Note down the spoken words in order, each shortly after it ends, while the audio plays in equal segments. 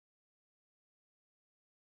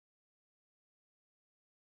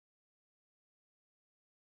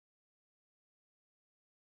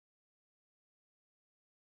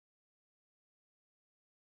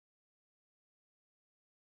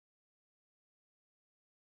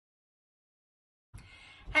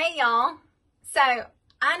Hey y'all. So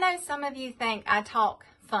I know some of you think I talk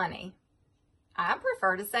funny. I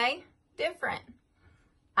prefer to say different.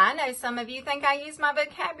 I know some of you think I use my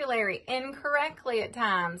vocabulary incorrectly at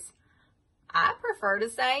times. I prefer to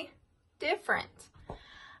say different.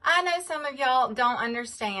 I know some of y'all don't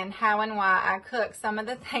understand how and why I cook some of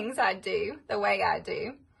the things I do the way I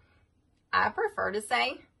do. I prefer to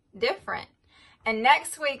say different. And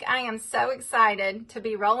next week, I am so excited to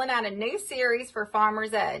be rolling out a new series for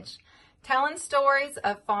Farmer's Edge, telling stories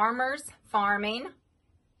of farmers farming,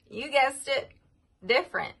 you guessed it,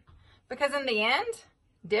 different. Because in the end,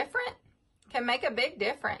 different can make a big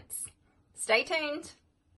difference. Stay tuned.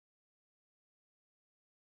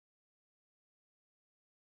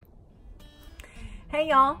 Hey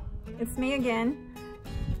y'all, it's me again,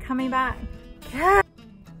 coming back.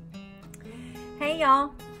 Hey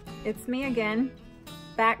y'all, it's me again,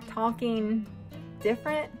 back talking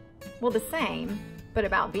different, well the same, but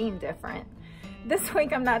about being different. This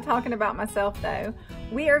week I'm not talking about myself though.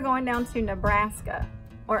 We are going down to Nebraska,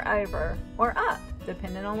 or over, or up,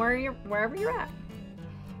 depending on wherever you're at.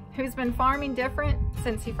 Who's been farming different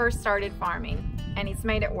since he first started farming, and he's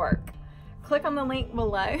made it work. Click on the link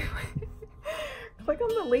below. Click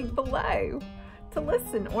on the link below to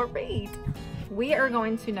listen or read. We are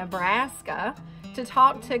going to Nebraska to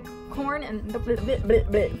talk to corn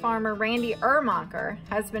and farmer Randy Ermacher.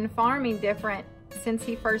 Has been farming different since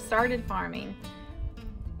he first started farming.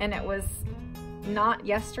 And it was not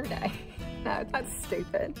yesterday. No, that's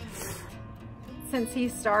stupid. Since he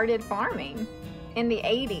started farming in the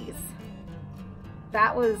 80s.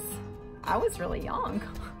 I was really young.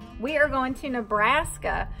 We are going to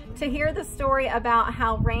Nebraska to hear the story about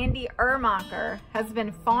how Randy Ermacher has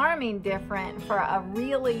been farming different for a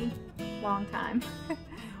really long time.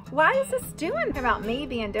 Why is this doing about me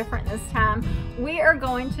being different this time? We are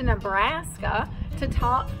going to Nebraska to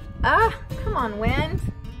talk. Come on, wind.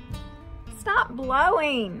 Stop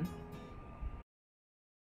blowing.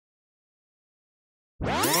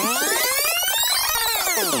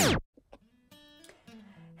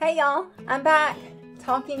 Hey y'all, I'm back.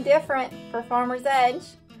 Talking different for Farmer's Edge.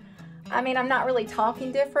 I mean, I'm not really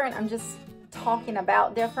talking different. I'm just talking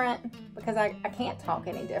about different because I can't talk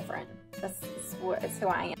any different. It's who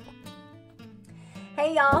I am.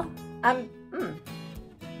 Hey y'all,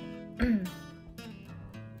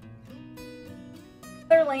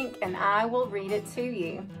 Another link and I will read it to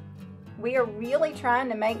you. We are really trying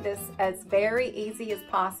to make this as very easy as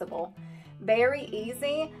possible. Very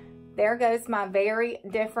easy. There goes my very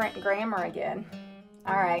different grammar again.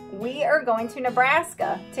 All right, we are going to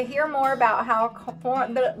Nebraska to hear more about how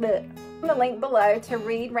the link below to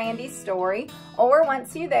read Randy's story, or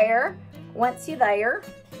once you there,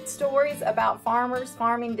 stories about farmers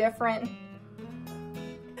farming different.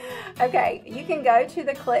 Okay, you can go to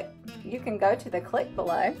the click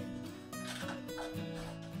below.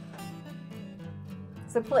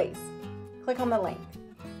 So please click on the link,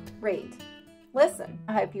 read, listen.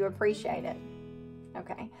 I hope you appreciate it.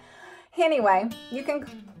 Okay. Anyway, you can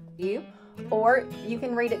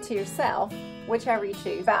read it to yourself, whichever you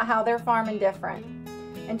choose, about how they're farming different.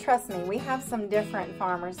 And trust me, we have some different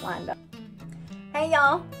farmers lined up. Hey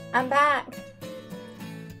y'all, I'm back.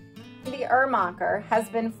 Randy Ermacher has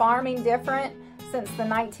been farming different since the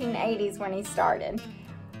 1980s when he started.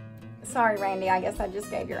 Sorry, Randy, I guess I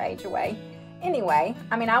just gave your age away. Anyway,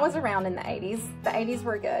 I mean, I was around in the 80s. The 80s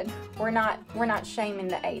were good. We're not shaming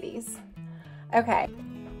the 80s. Okay.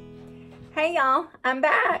 Hey y'all, I'm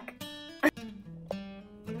back.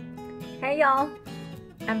 Hey y'all,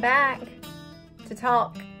 I'm back to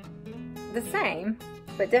talk the same,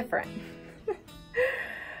 but different.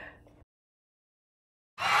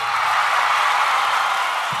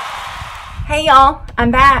 Hey y'all, I'm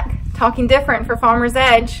back talking different for Farmer's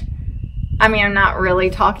Edge. I mean, I'm not really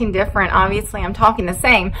talking different. Obviously, I'm talking the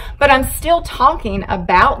same, but I'm still talking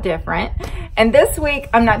about different. And this week,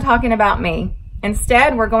 I'm not talking about me.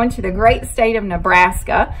 Instead, we're going to the great state of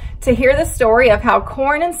Nebraska to hear the story of how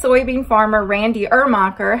corn and soybean farmer Randy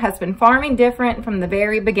Ermacher has been farming different from the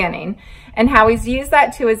very beginning, and how he's used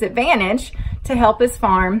that to his advantage to help his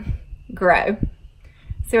farm grow.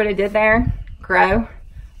 See what I did there? Grow,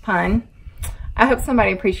 pun. I hope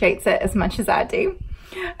somebody appreciates it as much as I do.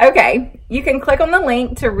 Okay, you can click on the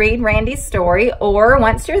link to read Randy's story, or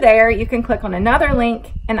once you're there, you can click on another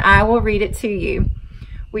link and I will read it to you.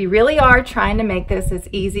 We really are trying to make this as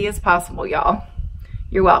easy as possible, y'all.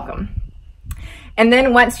 You're welcome. And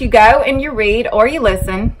then once you go and you read or you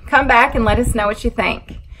listen, come back and let us know what you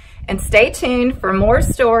think. And stay tuned for more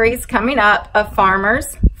stories coming up of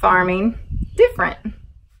farmers farming different.